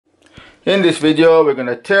In this video we're going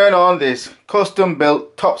to turn on this custom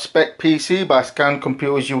built top spec PC by Scan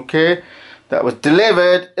Computers UK that was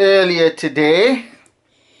delivered earlier today.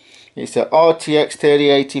 It's a RTX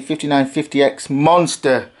 3080 5950X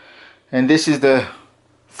monster, and this is the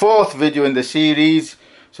fourth video in the series,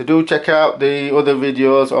 so do check out the other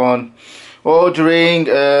videos on ordering,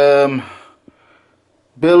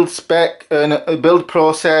 build spec and build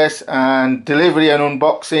process and delivery and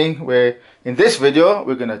unboxing, where in this video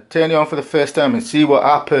we're going to turn it on for the first time and see what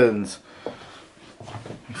happens.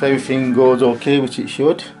 If everything goes okay, which it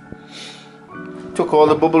should. Took all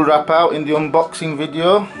the bubble wrap out in the unboxing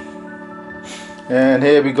video, and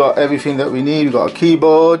here we got everything that we need. We got a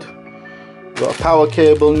keyboard, we got a power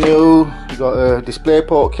cable new, we got a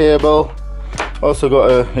DisplayPort cable, also got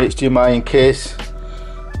a HDMI in case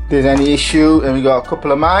there's any issue, and we got a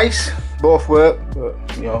couple of mice. Both work, but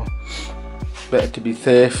you know, better to be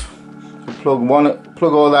safe. So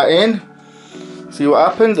plug all that in, see what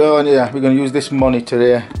happens. Oh, and yeah, we're going to use this monitor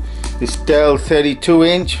here, this Dell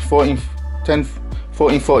 32-inch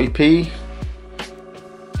 1440p.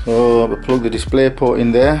 So we'll plug the DisplayPort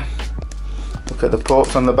in there. Look at the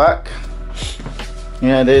ports on the back.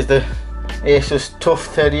 Yeah, there's the Asus TUF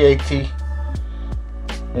 3080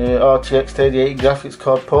 RTX 3080 graphics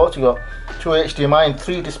card ports. You got 2 HDMI and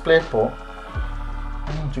 3 DisplayPort.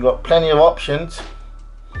 You got plenty of options.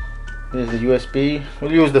 There's the USB.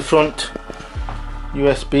 We'll use the front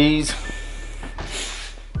USBs,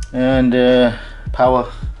 and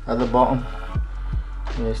power at the bottom.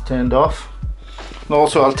 Yeah, it's turned off. And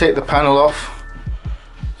also I'll take the panel off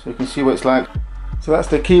so you can see what it's like. So that's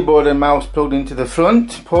the keyboard and mouse plugged into the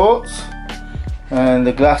front ports, and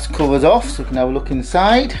the glass covers off so you can have a look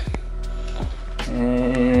inside.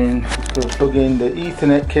 And we'll plug in the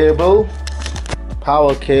Ethernet cable,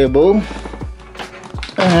 power cable,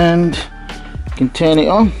 and you can turn it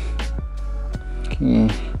on. Okay.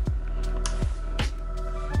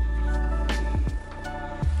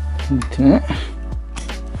 Internet.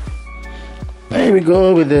 There we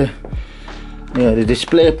go with the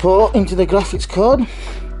DisplayPort into the graphics card.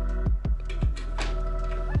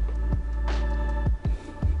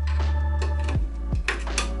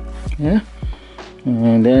 Yeah,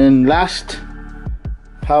 and then last,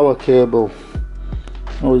 power cable.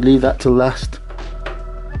 I will leave that till last.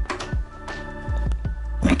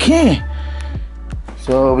 Okay,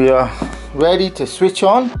 so we are ready to switch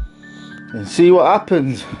on and see what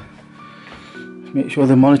happens. Make sure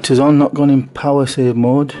the monitor's on, not gone in power save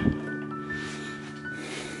mode.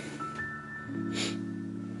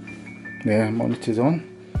 Yeah, monitor's on.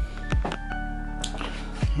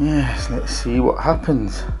 Yes, let's see what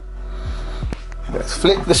happens. Let's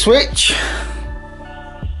flip the switch.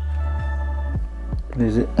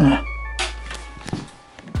 Is it?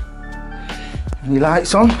 Any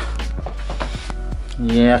lights on?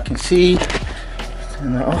 Yeah, I can see. Let's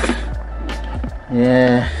turn that off.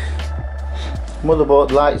 Yeah. Motherboard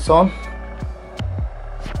lights on.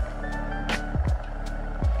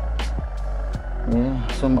 Yeah,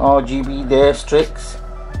 some RGB there, strips.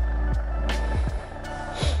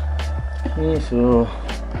 Okay, so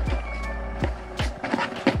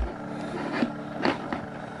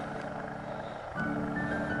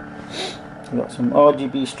got some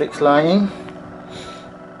RGB strips lying.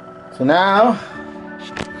 So now,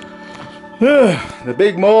 the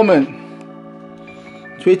big moment.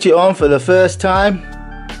 Switch it on for the first time.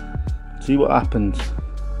 See what happens.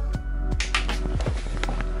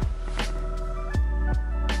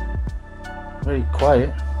 Very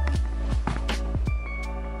quiet.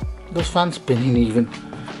 Those fans spinning even.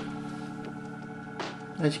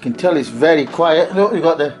 As you can tell, it's very quiet. Look, we've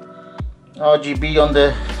got the RGB on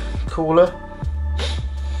the cooler.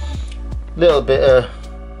 Little bit of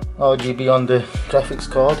RGB on the graphics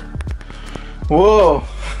card. Whoa,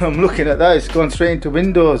 I'm looking at that, it's gone straight into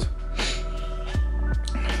Windows.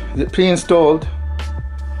 Is it pre-installed?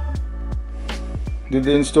 Did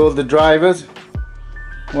they install the drivers?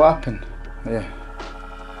 What happened? Yeah.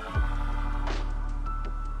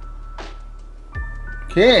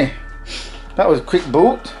 Okay, that was a quick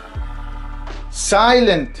boot.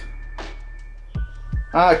 Silent.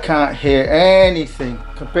 I can't hear anything.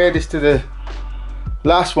 Compare this to the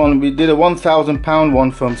last one. We did a £1,000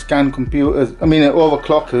 one from Scan Computers,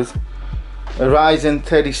 Overclockers, a Ryzen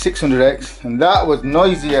 3600X, and that was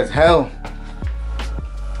noisy as hell.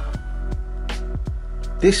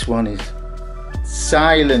 This one is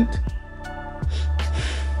silent.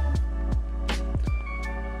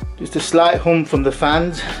 Just a slight hum from the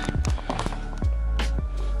fans.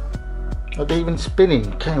 Are they even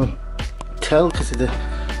spinning? Can't tell because of the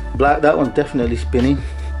black. That one's definitely spinning.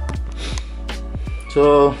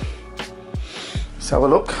 So Let's have a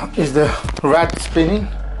look. Is the rad spinning?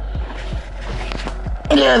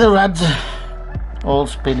 Yeah, the rad's all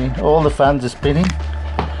spinning. All the fans are spinning.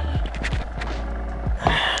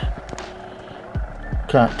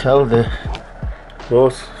 Can't tell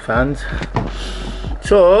those fans.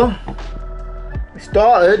 So it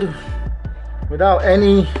started without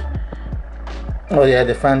any. Oh yeah,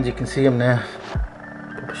 the fans, you can see them there.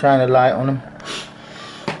 Shine a light on them.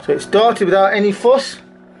 So it started without any fuss.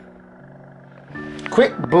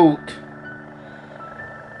 Quick boot.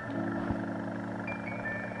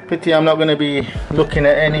 Pity I'm not going to be looking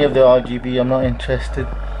at any of the RGB. I'm not interested.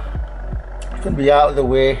 It's going to be out of the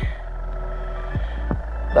way.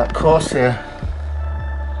 That Corsair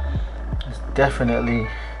is definitely,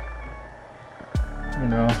 you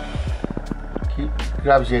know,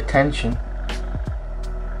 grabs your attention.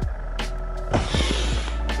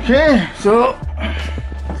 Okay, so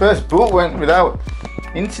first boot went without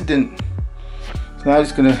incident. So now I'm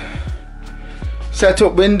just gonna set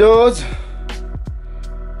up Windows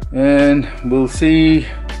and we'll see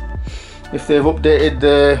if they've updated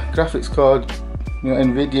the graphics card, you know,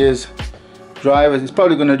 Nvidia's drivers. It's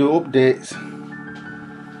probably gonna do updates.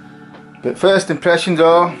 But first impressions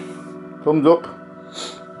are thumbs up,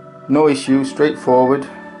 no issue, straightforward.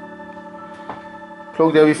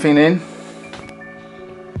 Plugged everything in.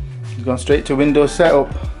 Gone straight to Windows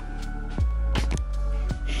setup.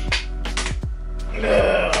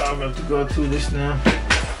 I'm going to go through this now.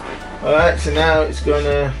 Alright, so now it's going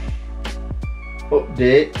to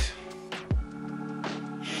update.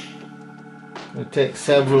 It'll take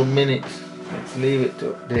several minutes. Let's leave it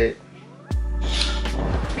to update.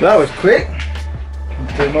 That was quick.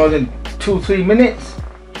 It took more than 2-3 minutes.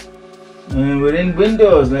 And we're in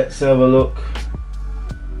Windows. Let's have a look.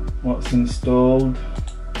 What's installed?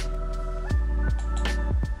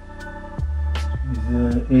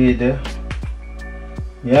 Ada.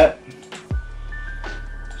 Yeah,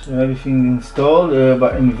 so everything installed,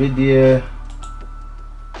 but Nvidia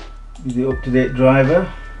is the up-to-date driver.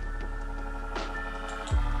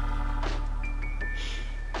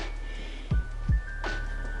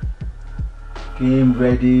 Game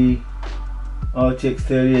ready, RTX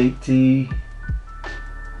 3080.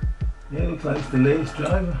 Yeah, looks like it's the latest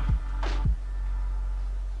driver.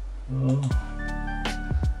 Oh.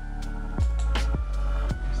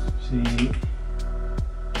 See.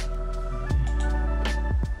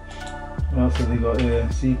 Also they got a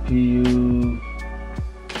CPU.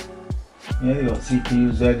 Yeah, they got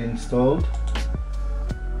CPU Z installed.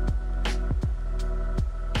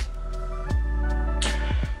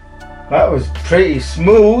 That was pretty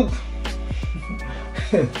smooth.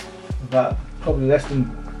 About probably less than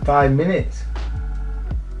 5 minutes.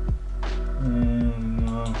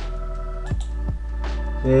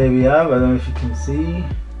 There we have. I don't know if you can see.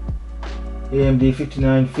 AMD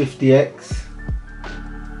 5950X.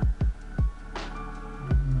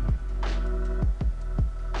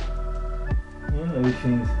 Yeah,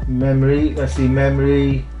 everything's memory. Let's see,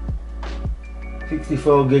 memory.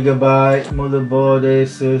 64GB, motherboard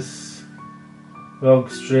Asus, ROG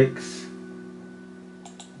Strix,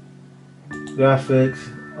 graphics,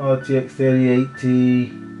 RTX 3080,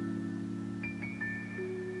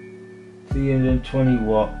 320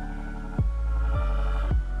 watt.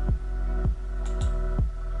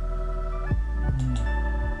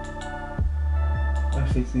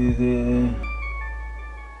 Graphics is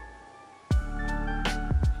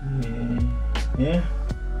yeah.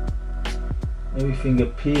 Everything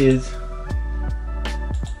appears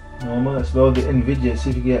normal. Let's load the Nvidia, see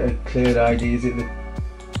if you get a clear idea. Is it the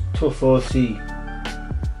Tough OC?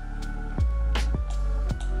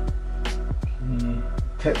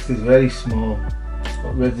 Text is very small.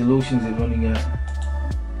 What resolution is it running at?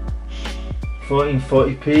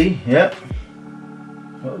 1440p, yep.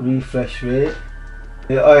 What refresh rate?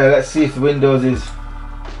 Yeah, oh yeah, let's see if Windows is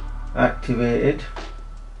activated.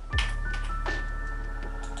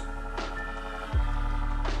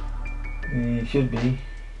 It should be.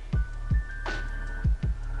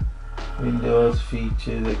 Windows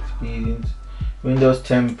features, experience. Windows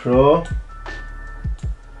 10 Pro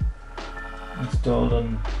installed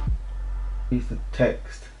on piece of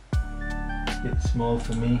text. It's small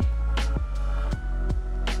for me.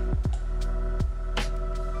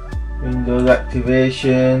 Windows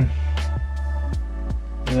activation.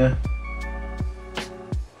 Yeah.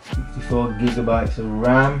 64GB of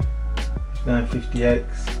RAM. 950X.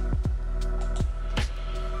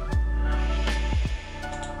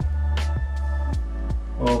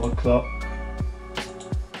 Overclock.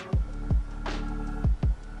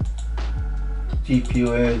 GPU,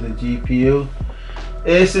 here's the GPU.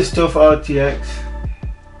 Asus Tough RTX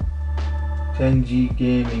 10G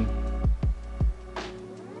Gaming.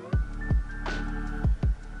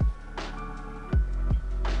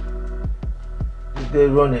 Did they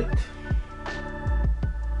run it?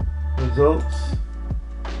 Results?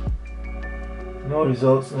 No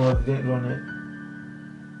results, no, they didn't run it.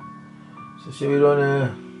 So shall we run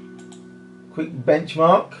a quick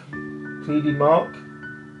benchmark? 3D mark?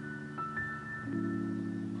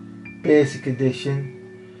 Basic edition.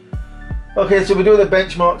 Okay, so we'll do the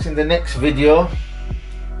benchmarks in the next video,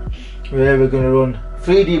 where we're going to run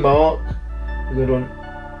 3D mark, we're going to run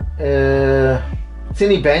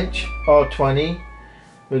Cinebench R20,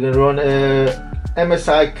 we're going to run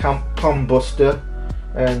MSI Combustor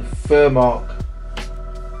and Furmark.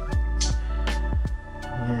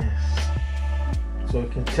 Yes. So we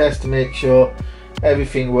can test to make sure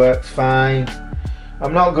everything works fine.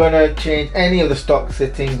 I'm not going to change any of the stock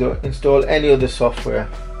settings or install any other software.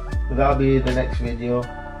 So that'll be the next video,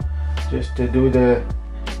 just to do the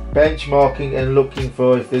benchmarking and looking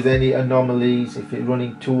for if there's any anomalies, if it's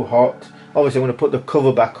running too hot. Obviously I'm going to put the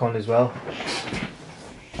cover back on as well.